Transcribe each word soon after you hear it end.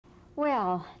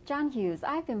Well, John Hughes,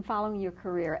 I've been following your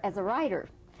career as a writer.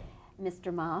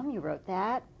 Mr. Mom, you wrote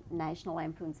that. National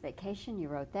Lampoon's Vacation, you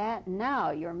wrote that.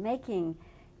 Now you're making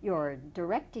your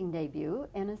directing debut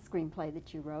in a screenplay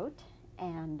that you wrote,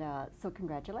 and so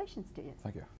congratulations to you.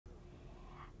 Thank you.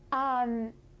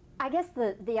 I guess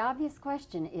the obvious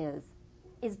question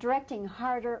is directing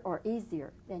harder or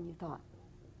easier than you thought?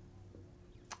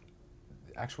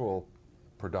 The actual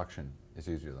production is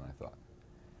easier than I thought.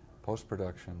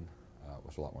 Post-production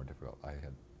was a lot more difficult. I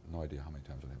had no idea how many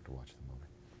times I'd have to watch the movie.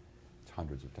 It's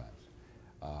hundreds of times.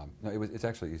 No, it's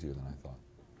actually easier than I thought.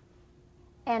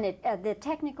 And the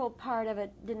technical part of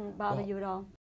it didn't bother you at all?